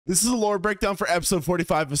This is a lore breakdown for episode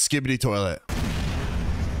 45 of Skibidi Toilet.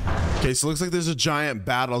 Okay, so it looks like there's a giant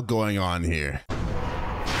battle going on here.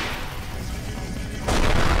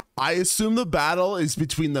 I assume the battle is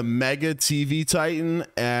between the Mega TV Titan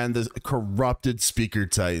and the corrupted Speaker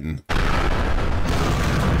Titan.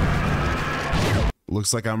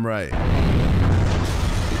 Looks like I'm right.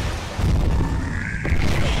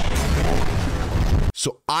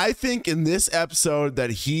 So I think in this episode that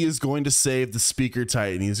he is going to save the Speaker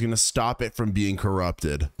Titan. He's going to stop it from being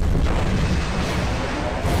corrupted. Wow,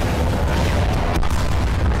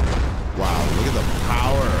 look at the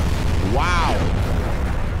power. Wow.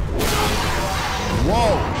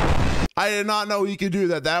 Whoa. I did not know he could do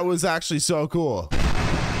that. That was actually so cool.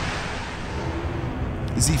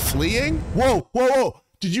 Is he fleeing? Whoa, whoa, whoa.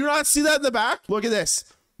 Did you not see that in the back? Look at this.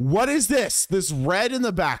 What is this? This red in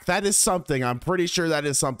the back. That is something. I'm pretty sure that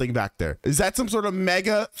is something back there. Is that some sort of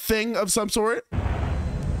mega thing of some sort?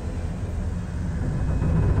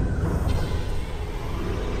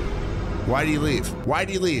 Why do you leave? Why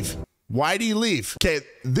do you leave? Why do you leave? Okay,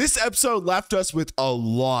 this episode left us with a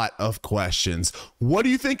lot of questions. What do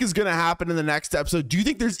you think is going to happen in the next episode? Do you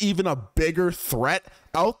think there's even a bigger threat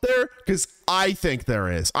out there? Because I think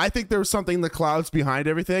there is. I think there was something in the clouds behind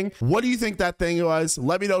everything. What do you think that thing was?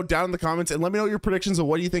 Let me know down in the comments, and let me know your predictions of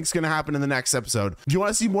what do you think is going to happen in the next episode. If you want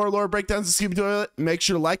to see more lore breakdowns of Skibidi Toilet, make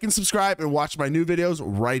sure to like and subscribe and watch my new videos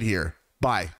right here. Bye.